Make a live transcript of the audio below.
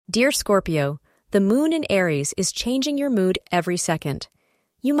Dear Scorpio, the moon in Aries is changing your mood every second.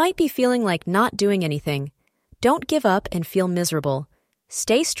 You might be feeling like not doing anything. Don't give up and feel miserable.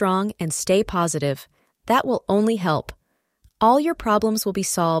 Stay strong and stay positive. That will only help. All your problems will be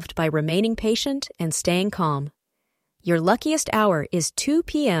solved by remaining patient and staying calm. Your luckiest hour is 2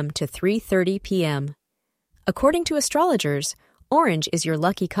 p.m. to 3:30 p.m. According to astrologers, orange is your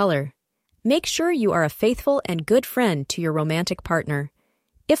lucky color. Make sure you are a faithful and good friend to your romantic partner.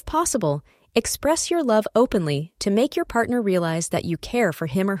 If possible, express your love openly to make your partner realize that you care for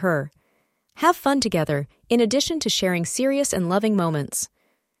him or her. Have fun together, in addition to sharing serious and loving moments.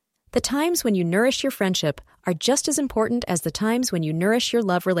 The times when you nourish your friendship are just as important as the times when you nourish your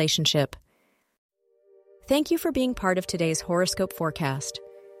love relationship. Thank you for being part of today's horoscope forecast.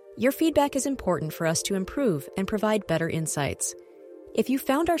 Your feedback is important for us to improve and provide better insights. If you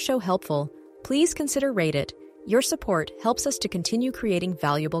found our show helpful, please consider rate it. Your support helps us to continue creating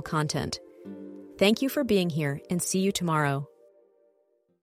valuable content. Thank you for being here and see you tomorrow.